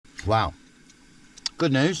Wow.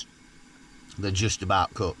 Good news, they're just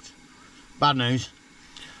about cooked. Bad news,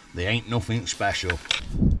 they ain't nothing special.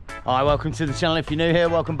 Hi, welcome to the channel if you're new here,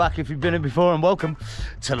 welcome back if you've been here before, and welcome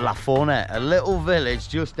to La Fournette, a little village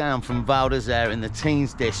just down from Val d'Isère in the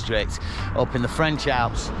Teens district, up in the French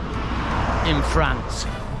Alps in France.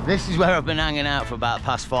 This is where I've been hanging out for about the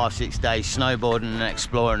past 5-6 days, snowboarding and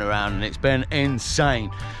exploring around, and it's been insane.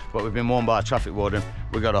 But we've been warned by a traffic warden,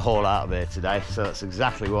 we've got to haul out of here today, so that's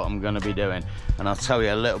exactly what I'm going to be doing. And I'll tell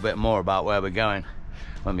you a little bit more about where we're going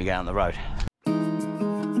when we get on the road.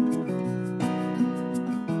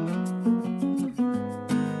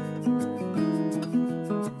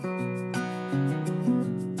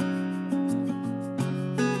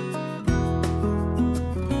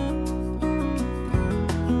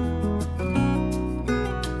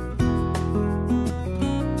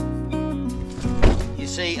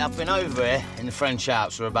 I've been over here in the French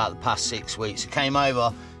Alps for about the past 6 weeks. I came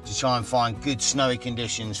over to try and find good snowy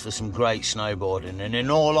conditions for some great snowboarding, and in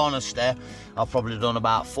all honesty, I've probably done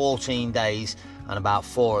about 14 days and about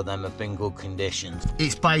 4 of them have been good conditions.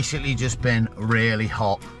 It's basically just been really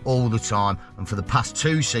hot all the time, and for the past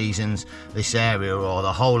 2 seasons this area, or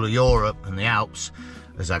the whole of Europe and the Alps,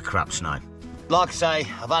 has had crap snow. Like I say,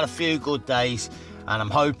 I've had a few good days, and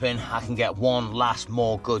I'm hoping I can get one last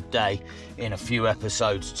more good day in a few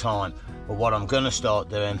episodes time. But what I'm going to start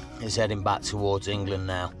doing is heading back towards England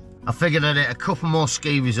now. I figured I'd hit a couple more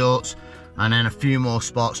ski resorts and then a few more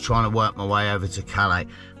spots, trying to work my way over to Calais,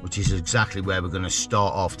 which is exactly where we're going to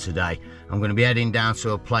start off today. I'm going to be heading down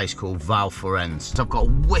to a place called Val d'Isère. I've got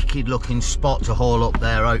a wicked looking spot to haul up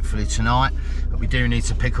there hopefully tonight, but we do need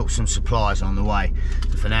to pick up some supplies on the way.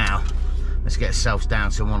 So for now, let's get ourselves down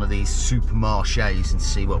to one of these supermarchés and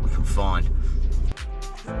see what we can find.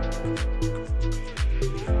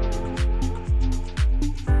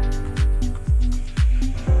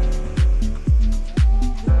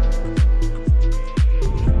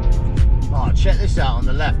 Right, check this out on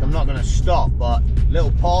the left. I'm not going to stop, but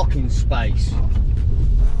little parking space.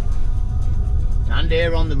 And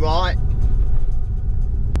here on the right.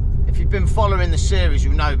 If you've been following the series,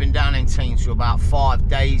 you'll know we've been down in Teens for about 5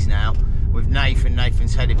 days now with Nathan.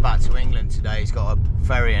 Nathan's headed back to England today. He's got a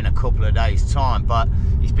ferry in a couple of days' time, but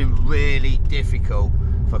it's been really difficult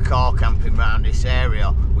for car camping around this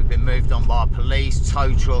area. We've been moved on by police,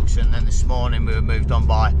 tow trucks, and then this morning we were moved on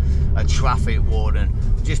by a traffic warden.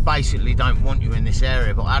 Just basically don't want you in this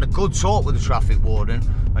area. But I had a good talk with the traffic warden,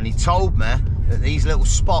 and he told me that these little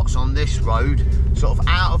spots on this road, sort of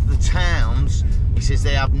out of the towns, he says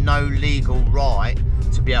they have no legal right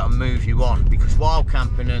to be able to move you on, because wild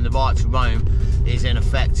camping and the right to roam is in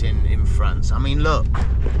effect in France. I mean, look,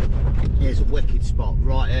 here's a wicked spot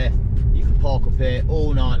right here. You can park up here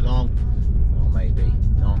all night long, or maybe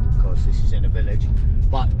not, because this is in a village,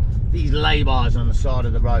 but these lay-bys on the side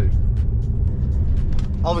of the road.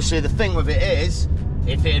 Obviously the thing with it is,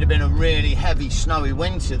 if it had been a really heavy snowy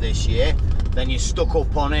winter this year, then you're stuck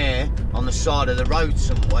up on here on the side of the road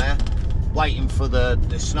somewhere waiting for the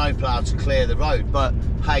snowplow to clear the road. But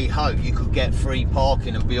hey ho, you could get free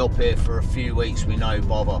parking and be up here for a few weeks with no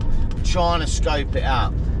bother. I'm trying to scope it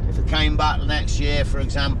out. If I came back next year, for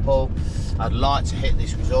example, I'd like to hit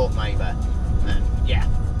this resort maybe. And yeah,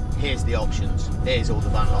 here's the options. Here's all the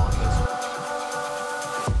van lifers.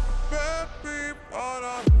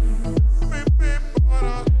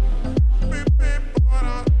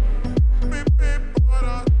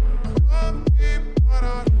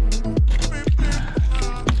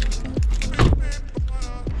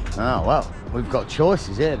 Oh well, we've got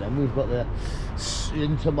choices here then. We've got the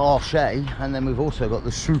Intermarché, and then we've also got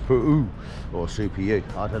the Super U, or Super U,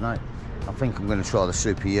 I don't know. I think I'm going to try the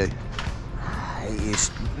Super U.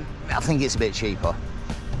 I think it's a bit cheaper.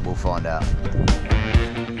 We'll find out.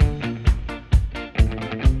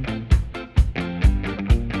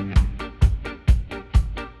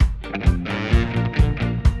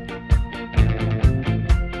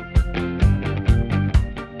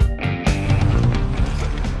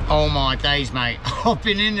 Oh my days, mate. I've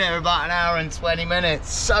been in there about 1 hour and 20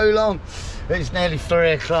 minutes. So long. It's nearly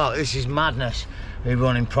 3 o'clock. This is madness. We're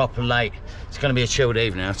running proper late. It's going to be a chilled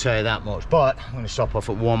evening, I'll tell you that much. But I'm going to stop off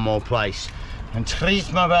at one more place and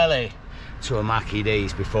treat my belly to a Mackie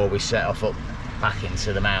D's before we set off up back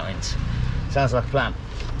into the mountains. Sounds like a plan.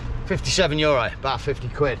 €57, about 50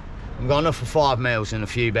 quid. I've got enough for 5 meals and a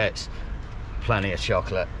few bits. Plenty of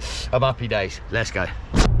chocolate. I'm happy days. Let's go.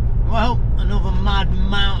 Well, another mad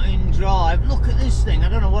mountain drive. Look at this thing. I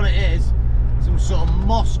don't know what it is. Some sort of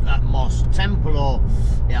mosque, temple, or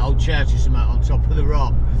old church or something on top of the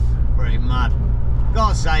rock. Pretty mad.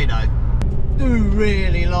 Gotta say though, Do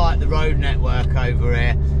really like the road network over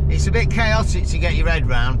here. It's a bit chaotic to get your head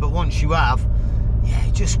round, but once you have, yeah,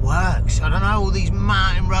 it just works. I don't know, all these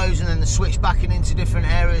mountain roads and then the switch backing into different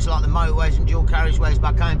areas like the motorways and dual carriageways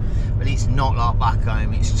back home, but it's not like back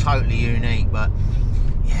home. It's totally unique, but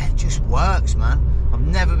yeah, it just works, man. I've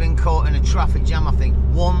never been caught in a traffic jam, I think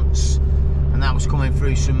once, and that was coming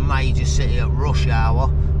through some major city at rush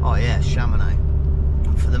hour. Oh yeah, Chamonix.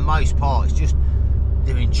 And for the most part, it's just,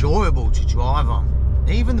 they're enjoyable to drive on.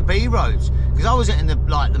 Even the B roads, because I was in the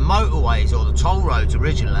motorways or the toll roads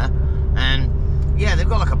originally, and yeah, they've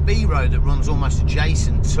got like a B road that runs almost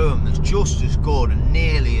adjacent to them that's just as good and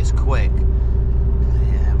nearly as quick.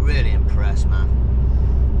 Yeah, really impressed, man.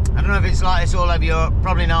 I don't know if it's like this all over Europe,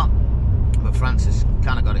 probably not, but France has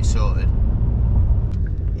kind of got it sorted.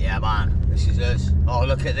 Yeah, man, this is us. Oh,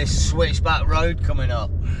 look at this switchback road coming up.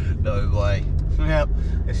 No way. Yep,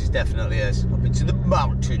 this is definitely us. Up into the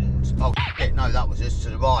mountains. Oh shit, no, that was us to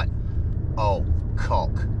the right. Oh, cock.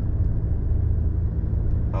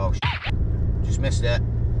 Oh shit. Just missed it.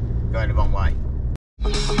 Going the wrong way.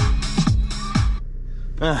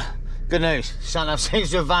 Good news. Sat-nav seems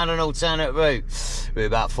to have found an alternate route. We're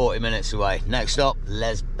about 40 minutes away. Next up,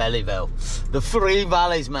 Les Belleville. The Three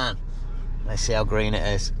Valleys, man. Let's see how green it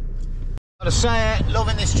is. Gotta say it,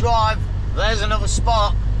 loving this drive. There's another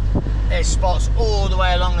spot. There's spots all the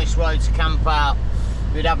way along this road to camp out.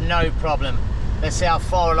 We'd have no problem. Let's see how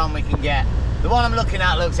far along we can get. The one I'm looking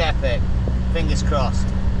at looks epic. Fingers crossed.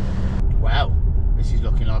 Wow, this is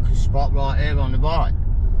looking like a spot right here on the right.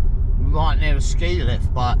 Right near a ski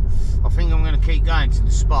lift, but I think I'm going to keep going to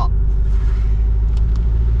the spot.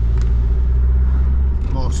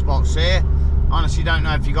 More spots here. Honestly, don't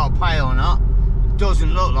know if you got to pay or not. It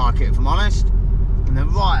doesn't look like it, if I'm honest. And they're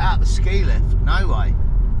right at the ski lift. No way.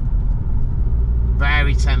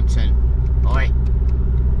 Very tempting. Alright,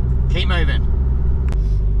 keep moving.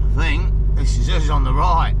 I think this is us on the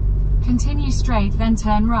right. Continue straight, then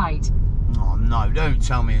turn right. Oh no, don't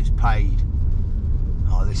tell me it's paid.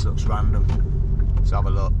 Oh, this looks random. Let's have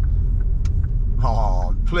a look.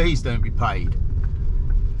 Oh, please don't be paid.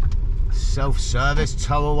 Self-service,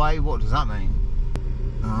 tow away, what does that mean?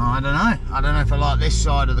 Oh, I don't know. I don't know if I like this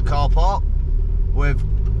side of the car park with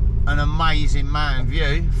an amazing mountain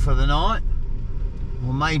view for the night.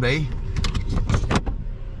 Or maybe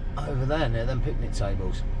over there near them picnic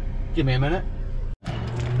tables. Give me a minute.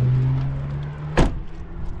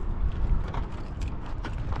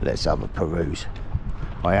 Let's have a peruse.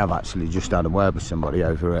 I have actually just had a word with somebody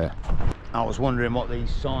over here. I was wondering what these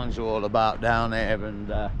signs are all about down here, and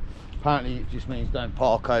apparently it just means don't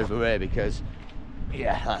park over here because,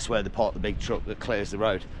 yeah, that's where they park the big truck that clears the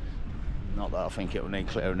road. Not that I think it will need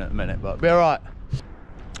clearing at a minute, but be alright.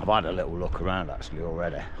 I've had a little look around actually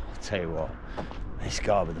already. I'll tell you what, this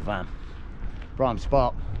guy with the van, prime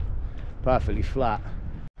spot, perfectly flat,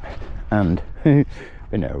 and been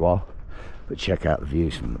there a while, but check out the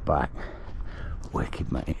views from the back.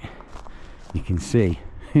 Wicked, mate. You can see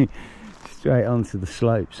straight onto the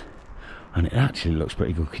slopes, and it actually looks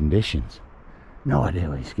pretty good conditions. No idea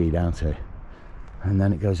where you ski down to, and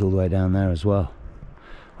then it goes all the way down there as well,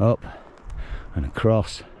 up and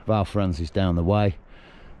across. Val Thorens is down the way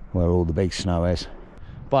where all the big snow is,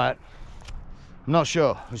 but I'm not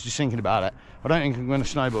sure. I was just thinking about it. I don't think I'm going to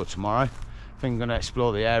snowboard tomorrow. I think I'm going to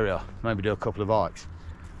explore the area, maybe do a couple of hikes.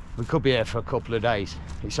 We could be here for a couple of days.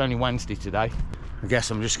 It's only Wednesday today. I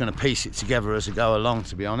guess I'm just going to piece it together as I go along,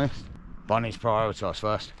 to be honest. But I need to prioritise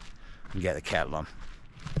first and get the kettle on.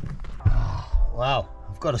 Wow,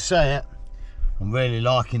 I've got to say it, I'm really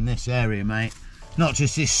liking this area, mate. Not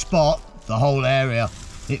just this spot, the whole area.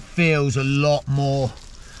 It feels a lot more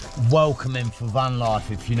welcoming for van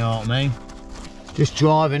life, if you know what I mean. Just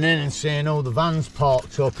driving in and seeing all the vans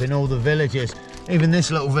parked up in all the villages. Even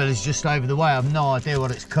this little village just over the way, I have no idea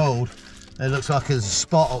what it's called. It looks like there's a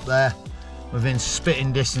spot up there within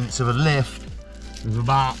spitting distance of a lift. There's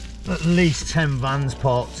about at least 10 vans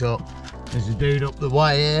parked up. There's a dude up the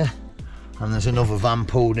way here, and there's another van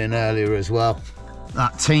pulled in earlier as well.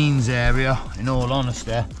 That teens area, in all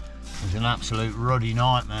honesty, was an absolute ruddy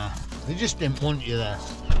nightmare. They just didn't want you there.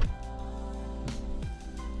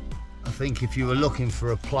 I think if you were looking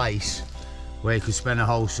for a place where you could spend a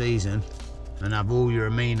whole season and have all your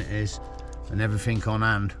amenities and everything on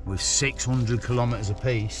hand with 600 kilometres a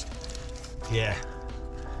piece, yeah,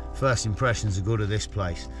 first impressions are good of this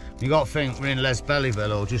place. You got to think we're in Les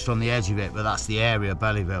Belleville, or just on the edge of it, but that's the area,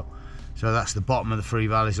 Belleville. So that's the bottom of the Three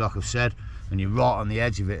Valleys, like I've said, and you're right on the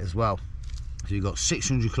edge of it as well. So you've got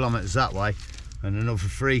 600 kilometres that way, and another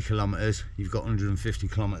 3 kilometres, you've got 150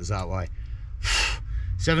 kilometres that way.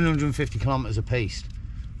 750 kilometres a piece.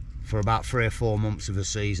 for about 3 or 4 months of the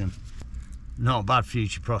season. Not a bad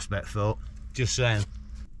future prospect, Phil. Just saying.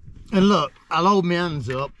 And look, I'll hold my hands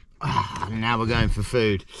up. Now we're going for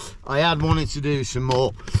food. I had wanted to do some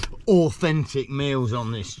more authentic meals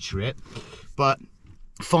on this trip, but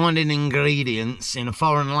finding ingredients in a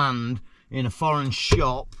foreign land, in a foreign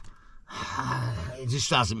shop, it just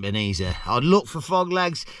hasn't been easy. I'd look for frog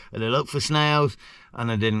legs and I looked for snails and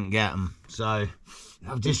I didn't get them. So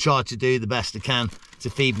I've just tried to do the best I can to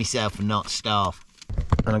feed myself and not starve.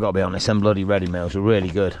 And I've got to be honest, them bloody ready meals are really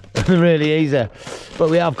good. Really easy. But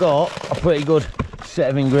we have got a pretty good set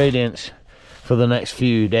of ingredients for the next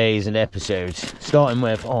few days and episodes. Starting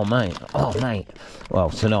with, oh mate, well,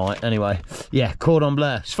 tonight anyway. Yeah, cordon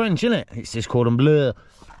bleu. It's French, isn't it? It's this cordon bleu.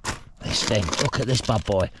 This thing, look at this bad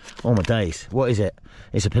boy. Oh my days, what is it?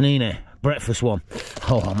 It's a panini, breakfast one.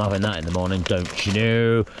 Oh, I'm having that in the morning, don't you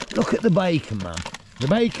know? Look at the bacon, man. The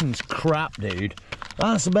bacon's crap, dude.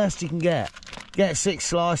 That's the best you can get. Get 6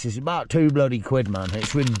 slices, about 2 bloody quid, man.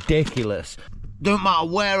 It's ridiculous. Don't matter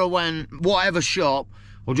where I went, whatever shop,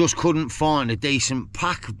 I just couldn't find a decent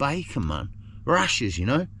pack of bacon, man. Rashers, you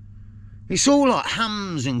know? It's all like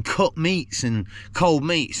hams and cut meats and cold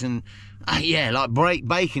meats and yeah, like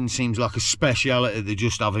bacon seems like a speciality they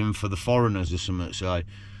just have in for the foreigners or something. So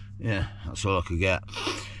yeah, that's all I could get.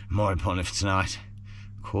 More importantly for tonight,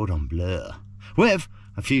 cordon bleu with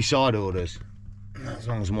a few side orders, as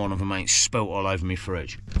long as one of them ain't spilt all over my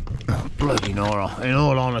fridge. Oh, bloody Nora, in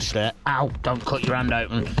all honesty, ow, don't cut your hand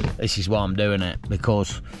open. This is why I'm doing it,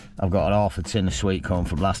 because I've got an half a tin of sweet corn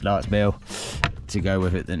from last night's meal to go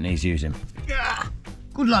with it that needs using. Yeah.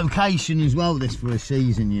 Good location as well, this, for a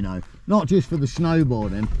season, you know. Not just for the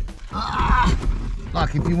snowboarding.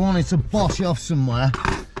 Like if you wanted to bosh off somewhere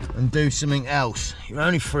and do something else. You're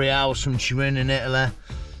only 3 hours from Turin in Italy,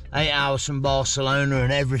 8 hours from Barcelona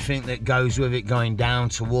and everything that goes with it going down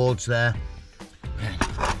towards there.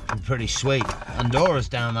 Pretty sweet. Andorra's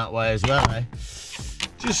down that way as well, eh?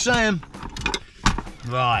 Just saying.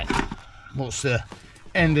 Right, what's the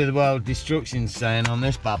end of the world destruction saying on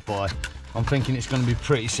this bad boy? I'm thinking it's going to be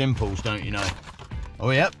pretty simples, don't you know?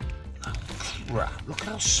 Oh, yep. Right, look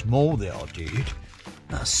how small they are, dude.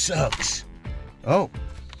 That sucks. Oh.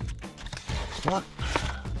 What?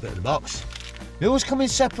 Bit of the box. They always come in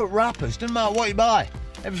separate wrappers. Doesn't matter what you buy.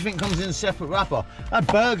 Everything comes in a separate wrapper. I had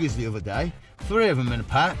burgers the other day. 3 of them in a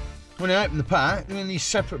pack. When I opened the pack, they're in these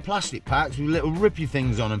separate plastic packs with little rippy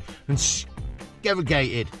things on them and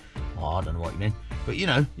segregated. Oh, I don't know what you mean. But, you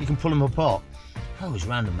know, you can pull them apart. Oh, it's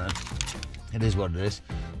random, man. It is what it is.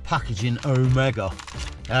 Packaging Omega.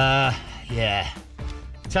 Yeah.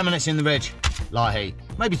 10 minutes in the ridge, light heat.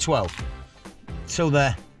 Maybe 12. Till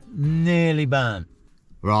they're nearly burnt.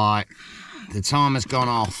 Right, the timer's gone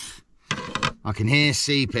off. I can hear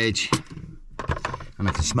seepage and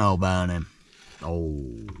I can smell burning.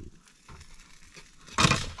 Oh.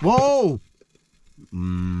 Whoa! We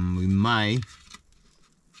may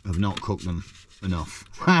have not cooked them enough.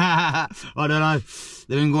 I don't know.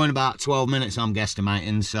 They've been going about 12 minutes, I'm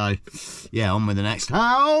guesstimating. So, yeah, on with the next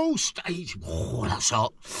stage. Oh, that's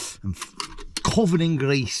hot. And covered in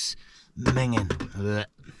grease. Minging.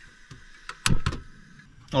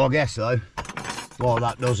 Oh, I guess so. While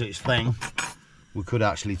that does its thing, we could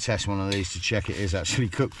actually test one of these to check it is actually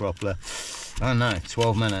cooked properly. I don't know,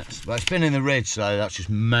 12 minutes. But it's been in the ridge, so that's just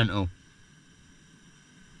mental.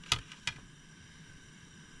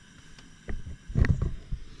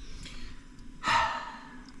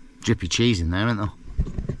 Drippy cheese in there, isn't there?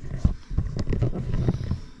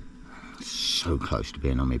 So close to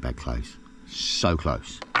being on my bedclothes. So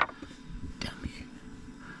close. Damn you.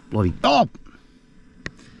 Bloody... Oh!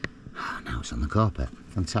 Now it's on the carpet.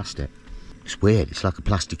 Fantastic. It's weird. It's like a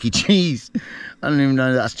plasticky cheese. I don't even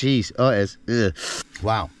know that's cheese. Oh, it is. Ugh.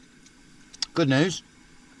 Wow. Good news.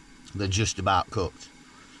 They're just about cooked.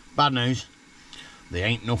 Bad news. They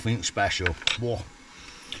ain't nothing special. Whoa. I'll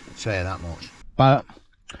tell you that much. But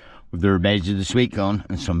with the remains of the sweet corn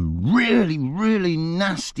and some really, really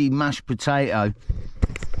nasty mashed potato.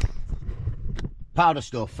 Powder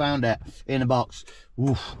stuff, found it in a box.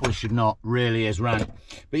 Oof, we should not, really is rank.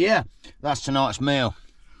 But yeah, that's tonight's meal.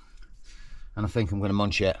 And I think I'm going to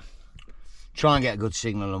munch it. Try and get a good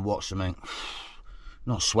signal and watch something.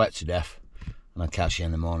 Not sweat to death. And I'll catch you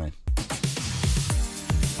in the morning.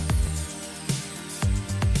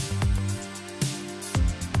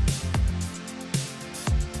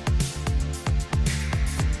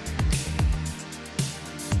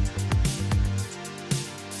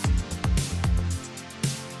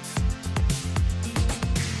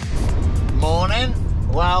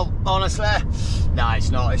 Well, honestly, no,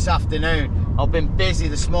 it's not. It's afternoon. I've been busy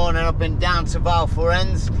this morning. I've been down to Val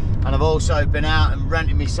Thorens, and I've also been out and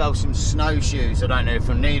rented myself some snowshoes. I don't know if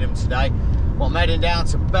I need them today, but I'm heading down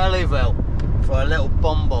to Belleville for a little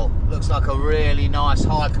bumble. Looks like a really nice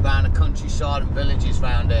hike around the countryside and villages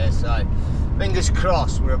around here, so fingers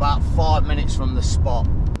crossed. We're about 5 minutes from the spot.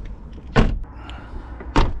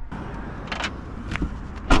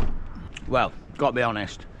 Well, gotta be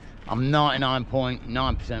honest, I'm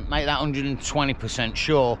 99.9%, make that 120%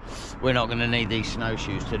 sure we're not gonna need these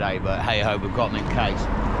snowshoes today, but hey ho, we've got them in case.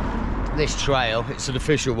 This trail, it's an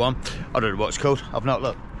official one. I don't know what it's called, I've not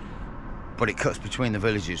looked, but it cuts between the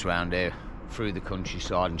villages around here through the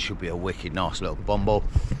countryside and should be a wicked nice little bumble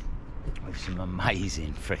with some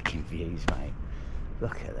amazing freaking views, mate.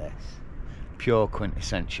 Look at this, pure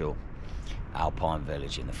quintessential alpine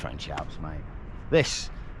village in the French Alps, mate. This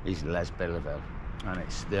is Les Belleville, and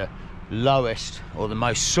it's the lowest or the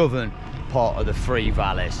most southern part of the three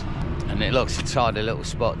valleys, and it looks a tidy little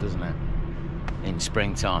spot, doesn't it, in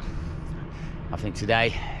springtime. I think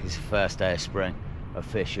today is the first day of spring,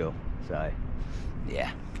 official, so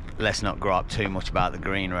yeah, let's not gripe too much about the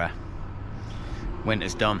greenery.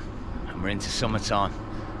 Winter's done and we're into summertime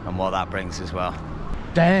and what that brings as well.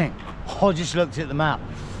 Dang, I just looked at the map.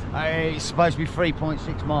 It's supposed to be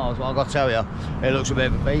 3.6 miles, well, I've got to tell you, it looks a bit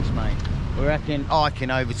of a beast, mate. We reckon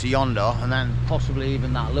hiking over to yonder and then possibly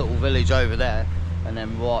even that little village over there, and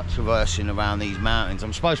then right traversing around these mountains.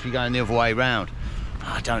 I'm supposed to be going the other way round.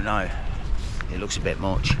 I don't know, it looks a bit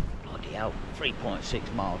much. Bloody hell,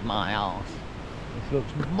 3.6 miles, my arse. This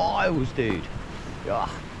looks miles, dude.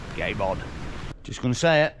 Ah, game on. Just gonna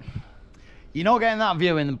say it, you're not getting that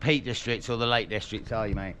view in the Peak District or the Lake District, are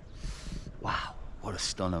you, mate? Wow. What a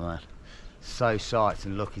stunner, man. So psyched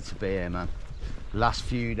and lucky to be here, man. Last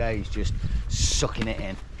few days just sucking it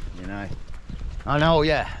in, you know. I know,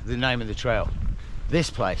 yeah, the name of the trail.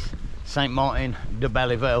 This place, St. Martin de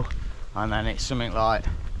Belleville, and then it's something like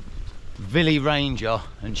Villy Ranger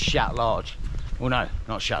and Chat Large. Well, no,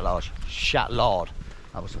 not Chat Large, Chat Lard.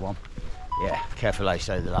 That was the one. Yeah, careful how you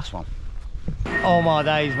say the last one. Oh my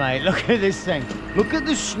days, mate, look at this thing. Look at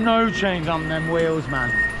the snow chains on them wheels,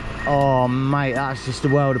 man. Oh mate, that's just a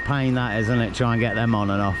world of pain, that, isn't it? Try and get them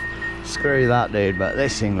on and off. Screw that, dude, but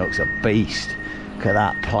this thing looks a beast. Look at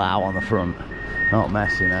that plough on the front. Not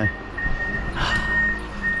messy, eh?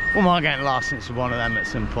 We might get a licence for one of them at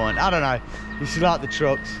some point. I don't know. This is like the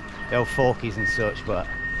trucks, the old forkies and such, but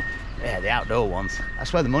yeah, the outdoor ones.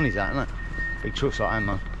 That's where the money's at, isn't it? Big trucks like that,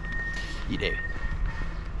 man. You do.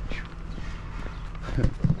 Look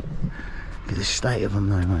at the state of them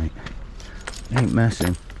though, mate. Ain't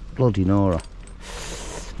messing. Bloody Nora.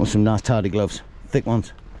 Want some nice tidy gloves, thick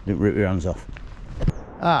ones, didn't rip your hands off.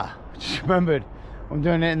 Ah, just remembered, I'm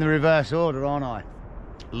doing it in the reverse order, aren't I?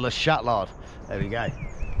 Le Châtelard, there we go.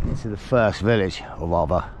 Into the first village, or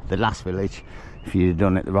rather the last village, if you'd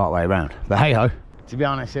done it the right way around. But hey ho, to be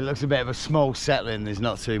honest, it looks a bit of a small settling, there's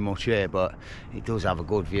not too much here, but it does have a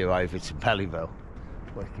good view over to Belleville.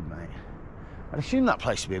 Wicked, mate. I'd assume that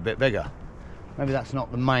place to be a bit bigger. Maybe that's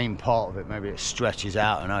not the main part of it, maybe it stretches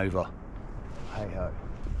out and over. Hey ho.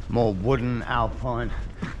 More wooden, alpine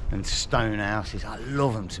and stone houses. I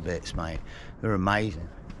love them to bits, mate. They're amazing.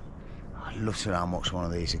 I'd love to know how much one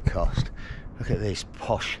of these would cost. Look at this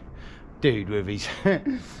posh dude with his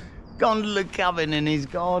gondola cabin in his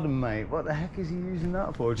garden, mate. What the heck is he using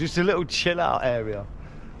that for? Just a little chill out area.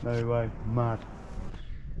 No way, mad.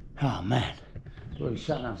 Oh man, bloody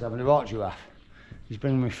sat-nav's having a right giraffe. He's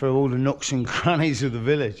bringing me through all the nooks and crannies of the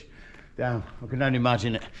village. Damn, I can only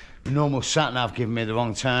imagine it. The normal sat-nav giving me the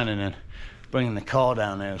wrong turn and then bringing the car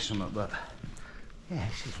down there or something, but yeah,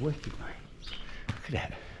 this is wicked, mate. Look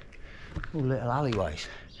at it. All little alleyways.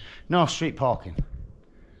 No street parking.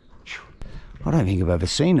 I don't think I've ever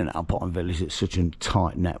seen an alpine village that's such a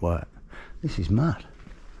tight network. This is mad.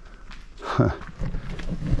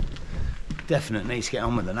 Definitely needs to get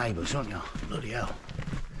on with the neighbours, don't you? Bloody hell.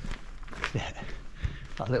 Look at it.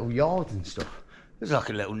 Like little yards and stuff. It's like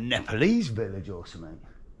a little Nepalese village or something.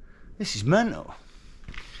 This is mental.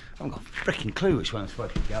 I haven't got a freaking clue which way I'm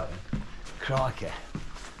supposed to be going. Crikey.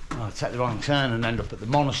 I'll take the wrong turn and end up at the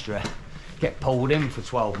monastery. Get pulled in for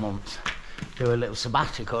 12 months. Do a little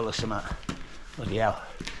sabbatical or something. Bloody hell.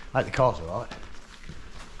 I hope the car's alright.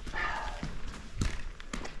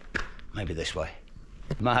 Maybe this way.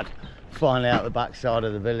 Mad. Finally out the backside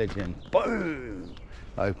of the village and boom!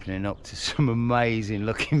 Opening up to some amazing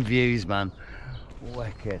looking views, man.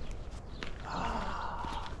 Wicked.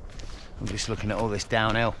 I'm just looking at all this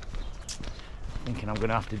downhill. Thinking I'm going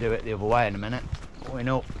to have to do it the other way in a minute. Going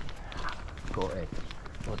up. Got it.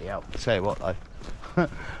 Bloody hell. Tell you what though.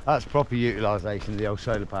 That's proper utilisation of the old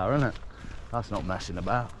solar power, isn't it? That's not messing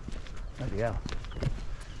about. Bloody hell.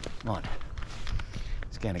 Right.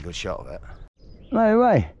 Let's get a good shot of it. No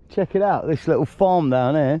way. Check it out. This little farm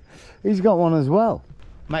down here, he's got one as well.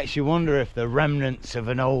 Makes you wonder if the remnants of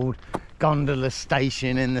an old gondola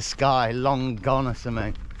station in the sky long gone or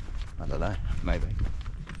something. I don't know, maybe.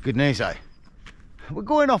 Good news though. We're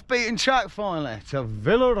going off beaten track finally to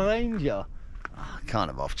Villa Ranger. Oh, kind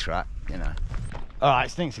of off track, you know. Alright, it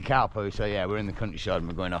stinks of cow poo, so yeah, we're in the countryside and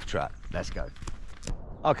we're going off track. Let's go.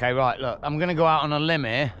 Okay, right, look, I'm going to go out on a limb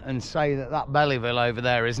here and say that that Bellyville over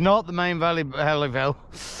there is not the main Bellyville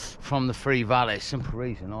from the Three Valleys. Simple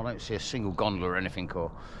reason, I don't see a single gondola or anything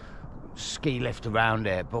or ski lift around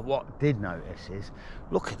here. But what I did notice is,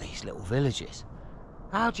 look at these little villages.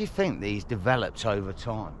 How do you think these developed over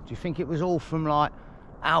time? Do you think it was all from like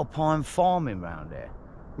alpine farming around here?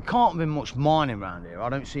 There can't have been much mining around here. I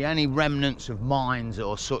don't see any remnants of mines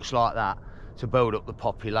or such like that to build up the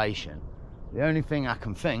population. The only thing I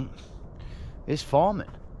can think is farming.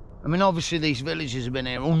 I mean, obviously these villages have been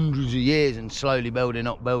here hundreds of years and slowly building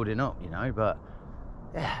up, you know, but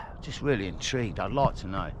yeah, just really intrigued. I'd like to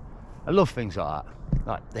know. I love things like that,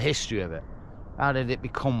 like the history of it. How did it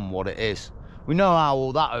become what it is? We know how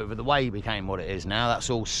all that over the way became what it is now. That's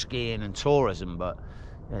all skiing and tourism, but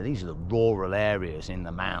yeah, these are the rural areas in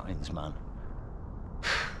the mountains, man.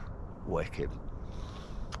 Wicked.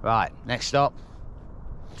 Right, next stop.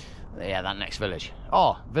 Yeah, that next village.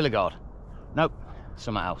 Oh, Villagard. Nope,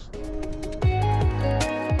 something else.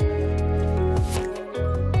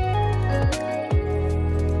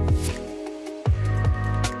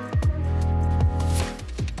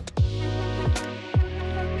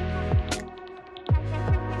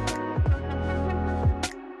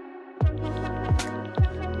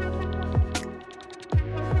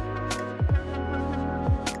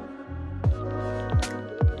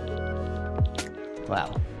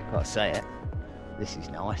 Well, gotta say it, this is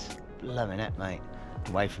nice. Loving it, mate.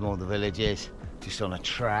 Away from all the villages, just on a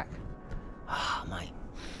track. Ah, mate,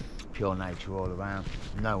 pure nature all around.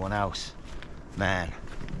 No one else. Man,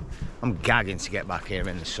 I'm gagging to get back here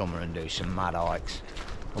in the summer and do some mad hikes.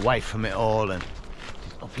 Away from it all and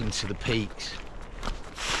up into the peaks.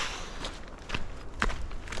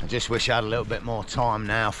 I just wish I had a little bit more time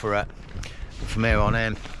now for it. But from here on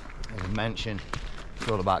in, as I mentioned, it's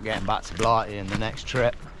all about getting back to Blighty in the next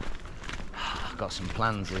trip. I've got some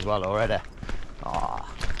plans as well already. Oh.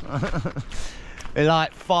 We're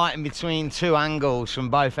like fighting between two angles from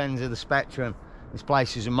both ends of the spectrum. This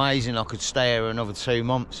place is amazing. I could stay here another 2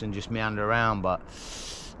 months and just meander around, but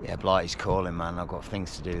yeah, Blighty's calling, man. I've got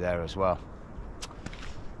things to do there as well.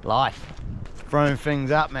 Life. Throwing things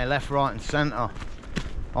at me left, right and centre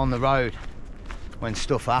on the road when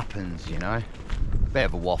stuff happens, you know. Bit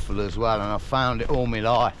of a waffle as well, and I've found it all my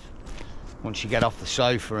life. Once you get off the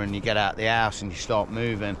sofa and you get out the house and you start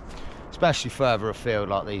moving, especially further afield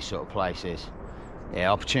like these sort of places, yeah,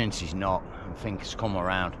 opportunities knock and things come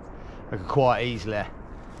around. I could quite easily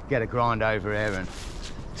get a grind over here and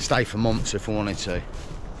stay for months if I wanted to,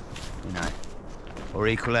 you know, or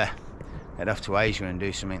equally head off to Asia and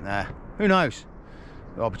do something there. Who knows?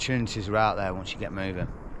 The opportunities are out there once you get moving.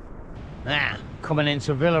 Now, coming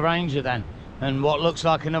into Villa Ranger then, and what looks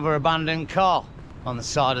like another abandoned car on the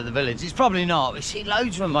side of the village. It's probably not. We see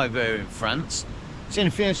loads of them over here in France. Seen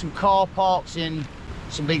a few in some car parks in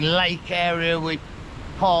some big lake area we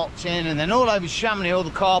parked in, and then all over Shangri, all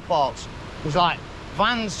the car parks. There's like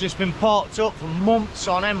vans just been parked up for months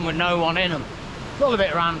on end with no one in them. It's all a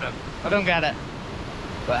bit random. I don't get it.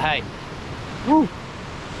 But hey, woo,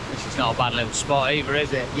 this is not a bad little spot either,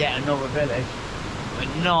 is it? Yet another village. A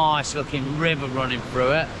nice looking river running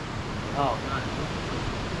through it. Oh,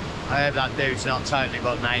 no. I hope that dude's not totally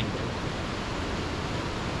got named.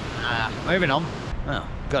 Moving on. Well,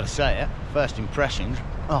 gotta say it, first impressions,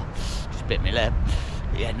 oh, just bit me lip.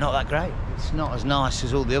 But yeah, not that great. It's not as nice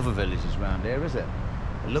as all the other villages around here, is it?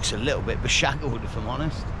 It looks a little bit beshaggled, if I'm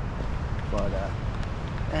honest. But,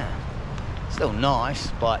 yeah, still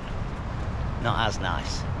nice, but not as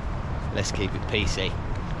nice. Let's keep it PC.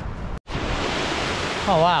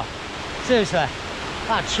 Oh, wow. Seriously.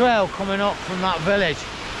 That trail coming up from that village,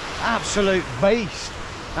 absolute beast,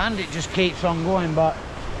 and it just keeps on going, but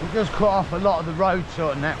it does cut off a lot of the road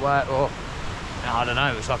sort of network, or I don't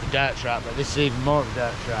know, it's like a dirt track, but this is even more of a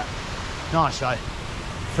dirt track. Nice though,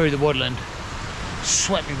 through the woodland,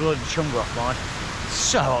 sweat me bloody chunga off mine.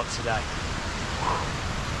 So hot today,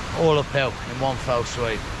 all uphill in one fell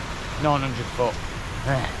swoop, 900 foot.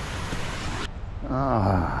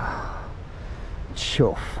 Ah,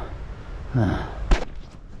 chuff.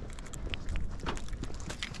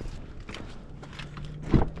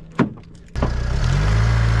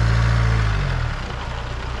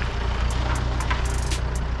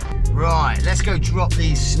 drop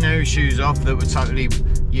these snowshoes off that were totally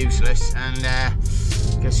useless and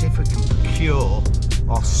go see if we can procure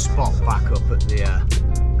our spot back up at the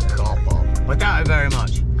car park. I doubt it very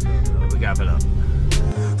much, but we go have a look.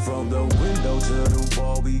 From the window to the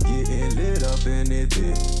wall, we getting lit up in it,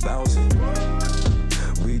 bit bouncing.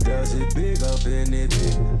 We does it big up in it,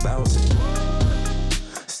 bit bouncing.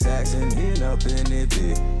 Stacks and in up in it,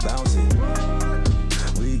 bit bouncing.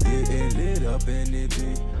 We getting lit up in it,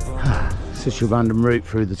 bit. Such a random route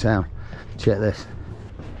through the town. Check this.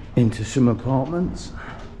 Into some apartments.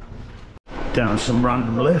 Down some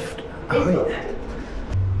random lift. Oh, yeah.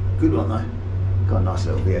 Good one though. Got a nice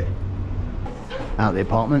little view. Out the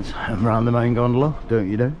apartments and round the main gondola. Do what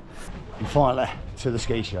you do. And finally to the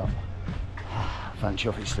ski shop. Thank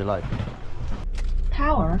chuff it's still open.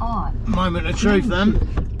 Power on. Moment of truth then.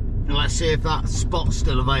 And let's see if that spot's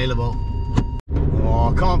still available.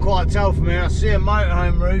 Oh, I can't quite tell from here. I see a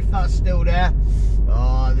motorhome roof, that's still there.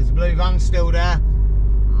 Oh, there's a blue van still there.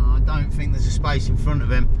 Oh, I don't think there's a space in front of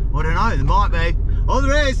him. I don't know, there might be. Oh,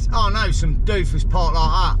 there is. Oh no, some doofus parked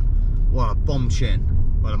like that. What a bomb chin.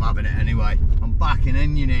 Well, I'm having it anyway. I'm backing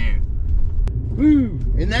in, you know. Woo!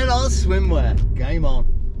 In there, that's swimwear. Game on.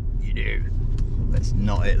 You do. Let's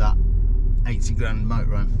not hit that 80 grand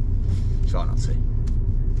motorhome. Try not to.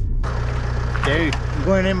 Dude, I'm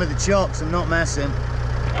going in with the chocks, I'm not messing.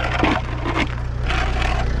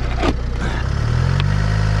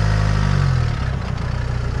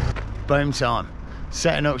 Boom time.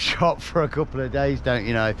 Setting up shop for a couple of days, don't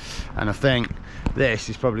you know? And I think this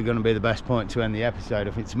is probably going to be the best point to end the episode.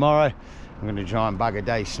 I think tomorrow I'm going to try and bag a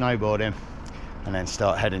day snowboarding and then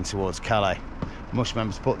start heading towards Calais. Must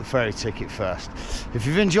remember to put the ferry ticket first. If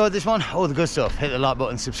you've enjoyed this one, all the good stuff, hit the like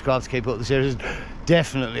button, subscribe to keep up the series.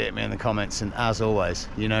 Definitely hit me in the comments, and as always,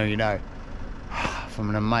 you know, from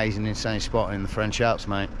an amazing, insane spot in the French Alps,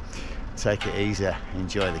 mate, take it easy,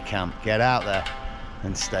 enjoy the camp, get out there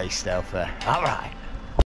and stay stealthy. All right.